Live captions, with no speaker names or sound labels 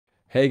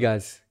Hey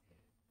guys,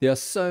 there are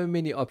so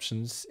many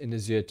options in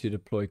Azure to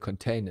deploy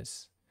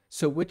containers.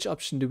 So which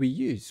option do we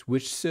use?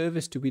 Which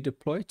service do we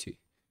deploy to?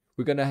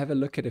 We're going to have a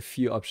look at a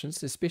few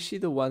options, especially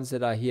the ones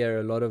that I hear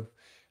a lot of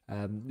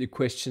the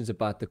questions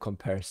about the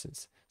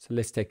comparisons. So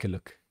let's take a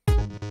look.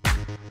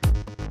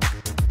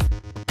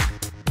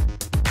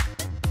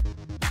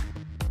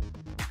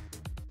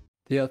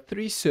 There are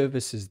three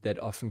services that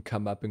often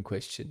come up in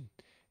question,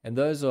 and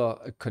those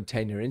are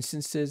container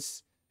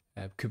instances,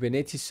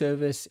 Kubernetes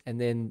service,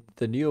 and then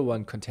the newer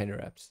one, container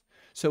apps.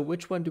 So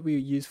which one do we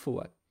use for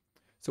what?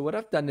 So what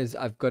I've done is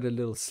I've got a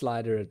little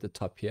slider at the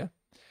top here,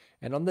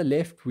 and on the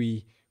left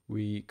we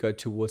go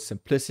towards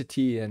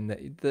simplicity and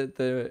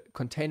the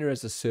container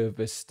as a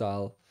service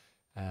style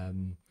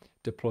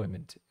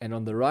deployment. And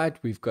on the right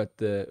we've got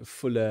the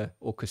fuller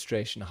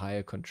orchestration,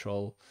 higher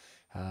control,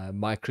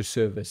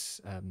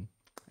 microservice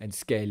and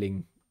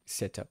scaling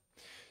setup.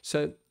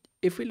 So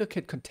if we look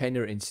at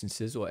container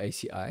instances or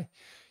ACI,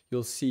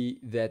 you'll see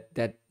that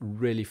that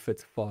really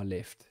fits far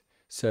left.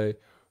 So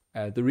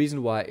the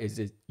reason why is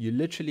that you're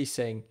literally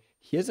saying,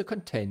 here's a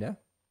container,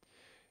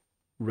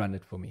 run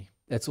it for me.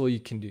 That's all you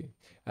can do.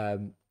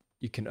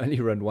 You can only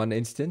run one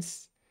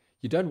instance.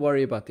 You don't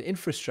worry about the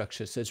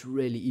infrastructure, so it's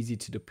really easy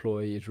to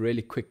deploy. It's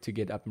really quick to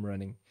get up and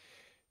running.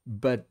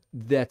 But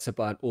that's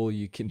about all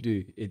you can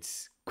do.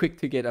 It's quick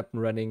to get up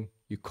and running.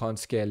 You can't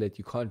scale it.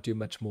 You can't do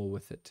much more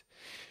with it.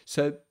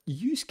 So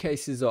use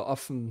cases are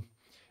often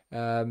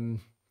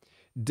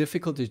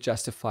difficult to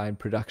justify in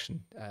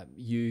production.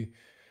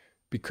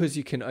 Because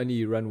you can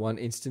only run one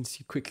instance,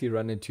 you quickly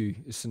run into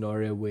a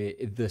scenario where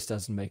this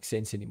doesn't make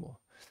sense anymore.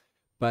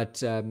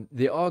 But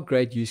there are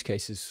great use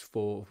cases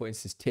for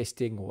instance,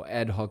 testing or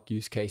ad hoc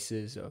use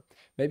cases, or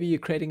maybe you're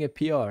creating a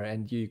PR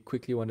and you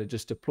quickly want to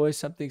just deploy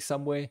something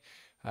somewhere,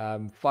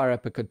 fire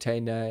up a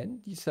container, and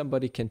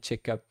somebody can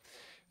check up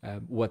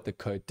what the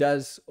code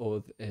does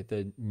or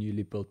the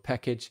newly built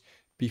package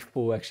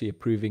before actually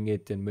approving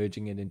it and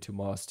merging it into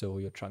master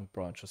or your trunk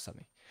branch or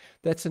something.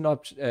 That's an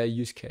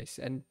use case.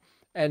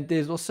 And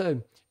there's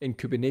also in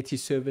Kubernetes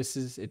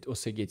services, it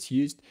also gets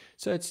used.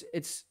 So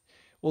it's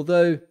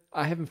although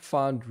I haven't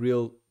found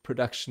real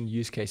production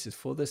use cases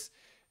for this,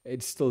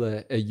 it's still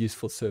a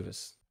useful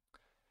service.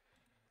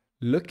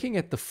 Looking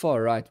at the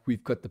far right,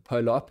 we've got the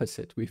polar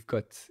opposite. We've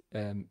got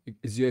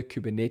Azure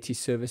Kubernetes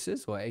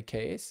Services, or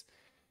AKS.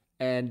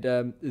 And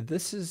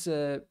this is,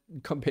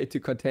 compared to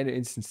container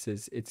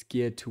instances, it's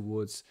geared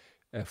towards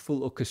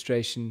full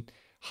orchestration,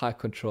 high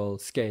control,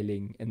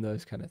 scaling, and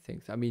those kind of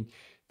things. I mean,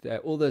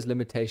 all those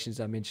limitations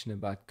I mentioned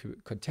about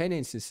container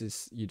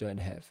instances, you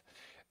don't have.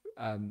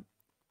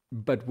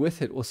 But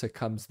with it also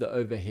comes the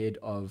overhead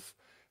of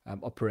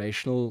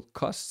operational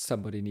costs.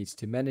 Somebody needs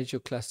to manage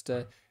your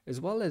cluster,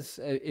 as well as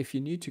if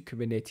you're new to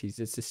Kubernetes,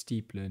 it's a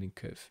steep learning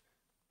curve.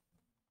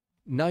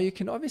 Now you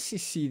can obviously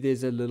see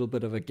there's a little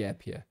bit of a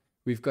gap here.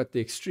 We've got the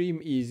extreme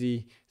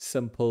easy,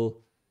 simple,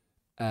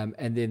 and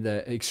then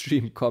the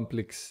extreme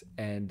complex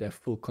and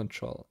full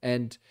control.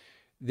 And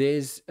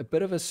there's a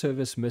bit of a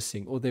service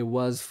missing, or there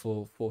was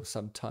for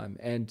some time.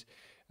 And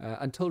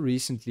until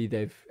recently,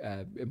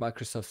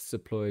 Microsoft's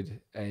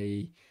deployed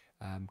a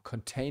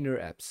container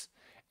apps.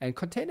 And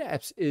container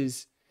apps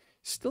is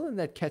still in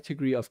that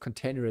category of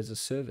container as a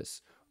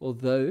service,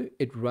 although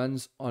it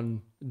runs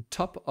on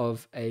top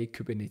of a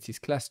Kubernetes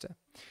cluster.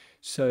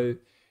 So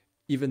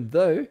even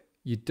though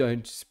you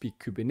don't speak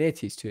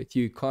Kubernetes to it,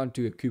 you can't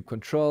do a kube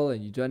control,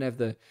 and you don't have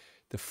the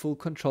full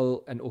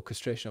control and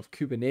orchestration of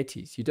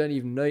Kubernetes. You don't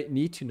even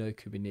need to know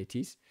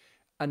Kubernetes.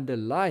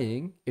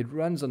 Underlying, it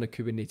runs on a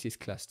Kubernetes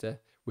cluster,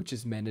 which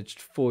is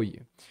managed for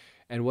you.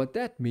 And what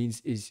that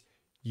means is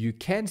you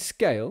can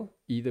scale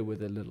either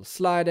with a little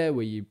slider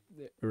where you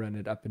run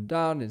it up and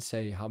down and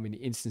say how many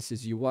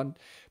instances you want,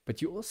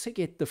 but you also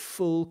get the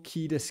full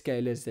keyless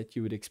scalers that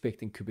you would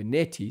expect in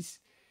Kubernetes,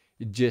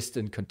 just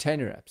in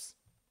container apps.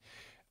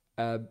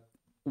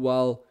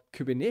 While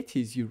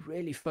Kubernetes, you're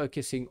really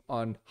focusing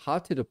on how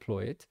to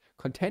deploy it.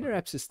 Container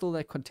apps is still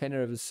that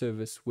container as a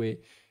service where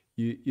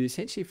you're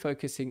essentially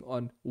focusing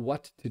on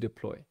what to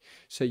deploy.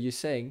 So you're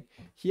saying,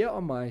 here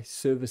are my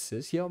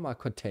services, here are my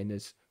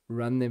containers,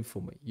 run them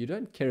for me. You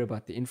don't care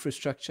about the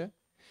infrastructure,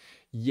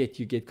 yet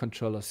you get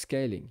control of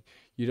scaling.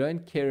 You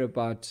don't care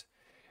about,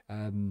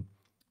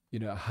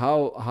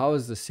 how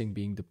is this thing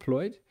being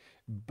deployed,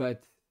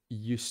 but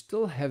you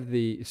still have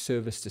the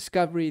service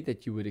discovery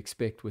that you would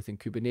expect within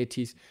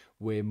Kubernetes,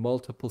 where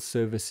multiple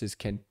services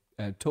can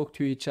talk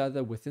to each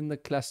other within the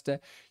cluster.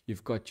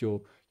 You've got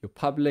your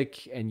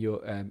public and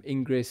your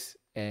ingress,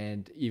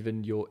 and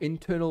even your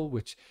internal,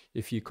 which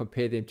if you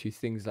compare them to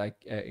things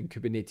like in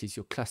Kubernetes,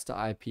 your cluster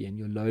IP and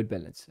your load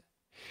balancer.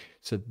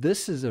 So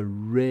this is a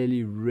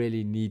really,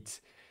 really neat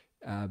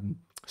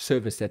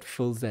service that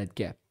fills that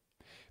gap.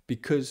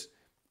 Because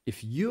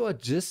if you are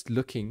just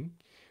looking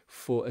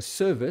for a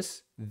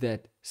service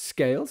that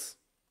scales,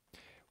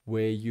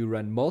 where you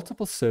run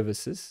multiple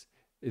services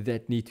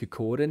that need to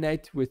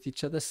coordinate with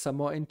each other, some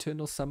are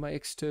internal, some are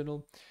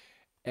external,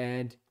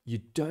 and you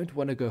don't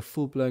want to go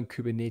full-blown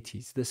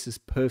Kubernetes, this is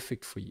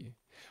perfect for you.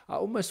 I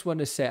almost want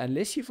to say,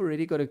 unless you've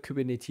already got a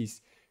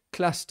Kubernetes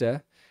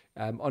cluster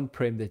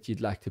on-prem that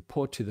you'd like to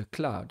port to the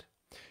cloud,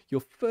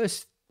 your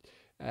first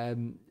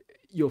um,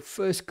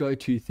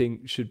 go-to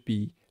thing should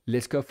be,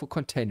 let's go for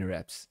container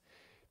apps.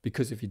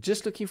 Because if you're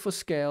just looking for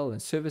scale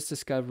and service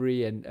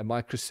discovery and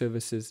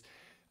microservices,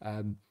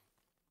 um,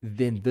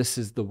 then this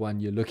is the one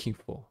you're looking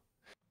for.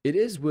 It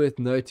is worth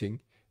noting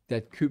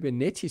that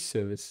Kubernetes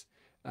service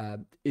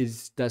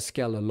does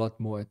scale a lot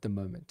more at the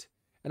moment.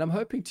 And I'm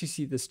hoping to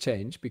see this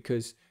change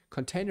because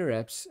container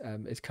apps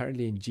is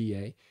currently in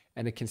GA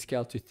and it can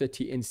scale to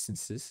 30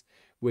 instances,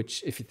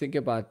 which if you think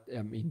about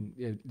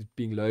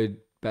being load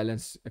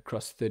balanced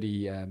across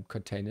 30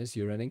 containers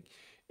you're running,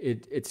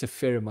 it's a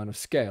fair amount of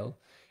scale.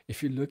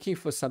 If you're looking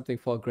for something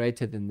far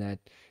greater than that,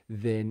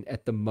 then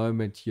at the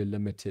moment you're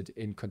limited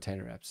in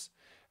container apps,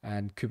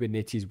 and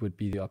Kubernetes would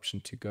be the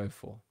option to go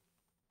for.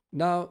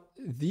 Now,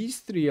 these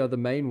three are the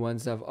main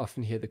ones I've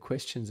often hear the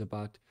questions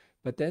about,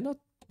 but they're not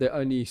the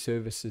only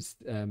services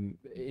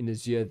in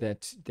Azure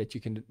that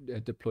you can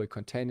deploy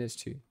containers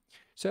to.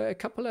 So a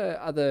couple of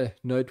other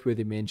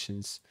noteworthy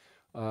mentions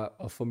are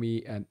for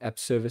me app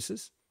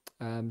services,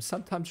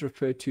 sometimes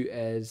referred to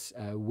as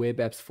web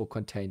apps for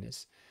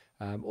containers.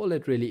 All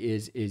it really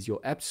is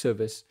your app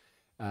service,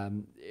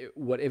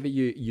 whatever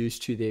you're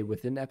used to there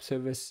within app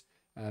service.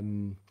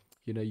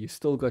 You've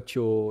still got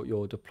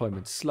your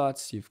deployment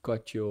slots, you've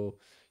got your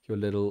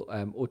little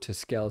auto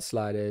scale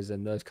sliders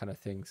and those kind of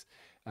things.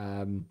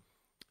 But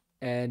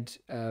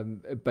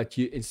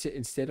you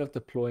instead of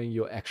deploying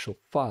your actual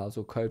files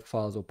or code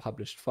files or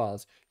published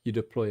files, you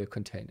deploy a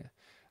container.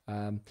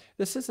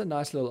 This is a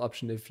nice little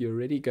option if you're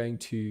already going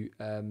to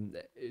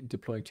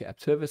deploying to app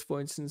service, for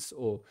instance,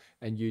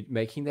 and you're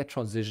making that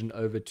transition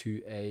over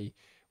to a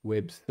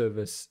web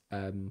service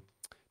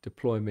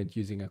deployment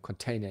using a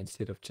container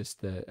instead of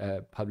just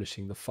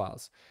publishing the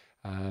files.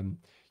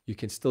 You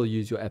can still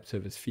use your app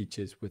service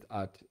features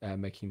without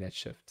making that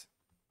shift.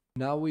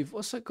 Now we've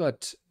also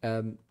got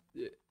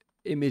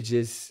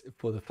images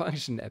for the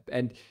function app,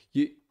 and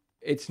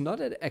it's not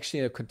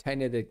actually a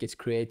container that gets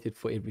created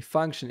for every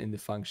function in the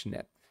function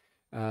app.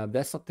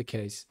 That's not the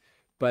case,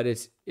 but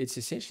it's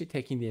essentially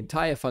taking the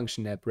entire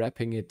function app,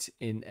 wrapping it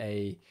in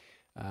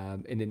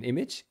an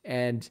image,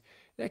 and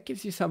that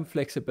gives you some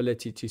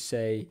flexibility to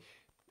say,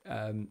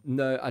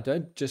 no, I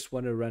don't just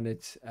want to run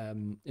it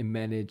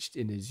managed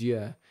in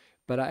Azure,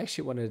 but I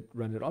actually want to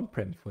run it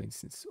on-prem, for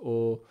instance,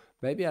 or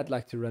maybe I'd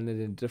like to run it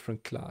in a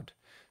different cloud.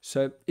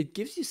 So it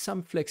gives you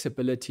some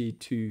flexibility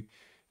to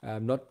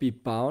not be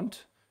bound.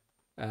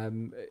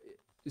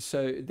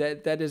 So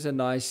that is a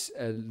nice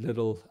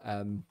little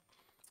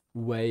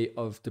way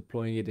of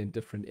deploying it in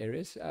different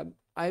areas.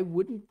 I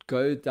wouldn't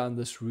go down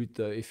this route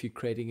though if you're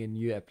creating a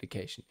new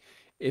application.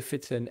 If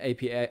it's an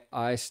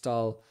API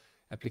style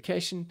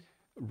application,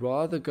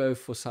 rather go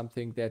for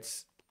something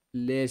that's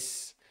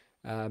less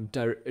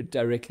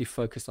directly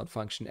focused on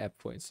function app,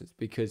 for instance,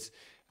 because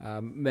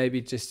maybe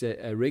just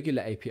a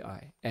regular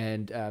API,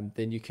 and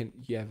then you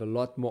have a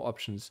lot more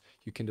options.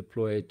 You can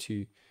deploy it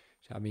to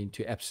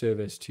app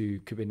service, to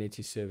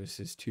Kubernetes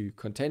services, to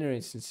container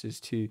instances,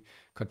 to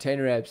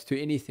container apps, to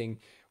anything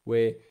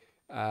where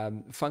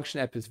function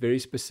app is very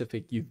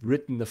specific. You've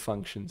written the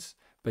functions,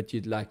 but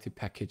you'd like to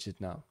package it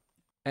now.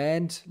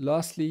 And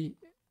lastly,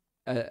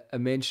 a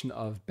mention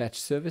of batch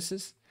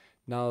services.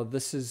 Now,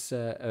 this is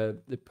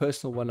the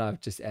personal one I've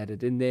just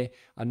added in there.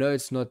 I know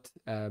it's not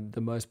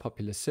the most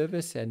popular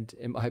service, and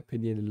in my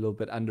opinion, a little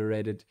bit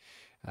underrated.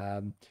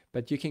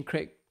 But you can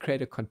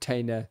create a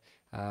container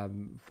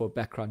for a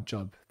background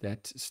job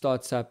that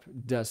starts up,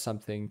 does some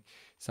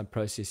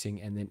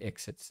processing, and then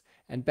exits.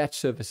 And batch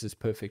service is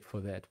perfect for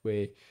that,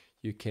 where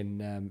you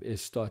can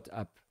start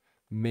up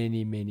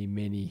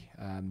many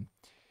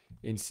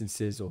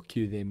instances or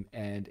queue them,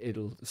 and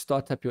it'll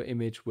start up your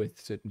image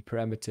with certain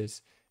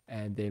parameters,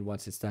 and then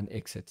once it's done,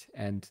 exit.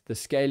 And the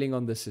scaling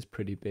on this is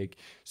pretty big.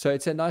 So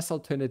it's a nice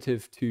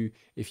alternative to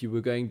if you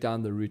were going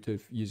down the route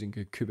of using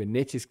a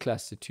Kubernetes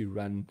cluster to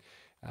run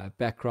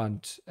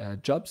background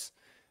jobs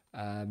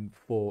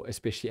for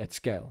especially at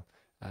scale.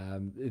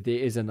 There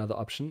is another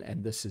option,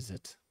 and this is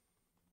it.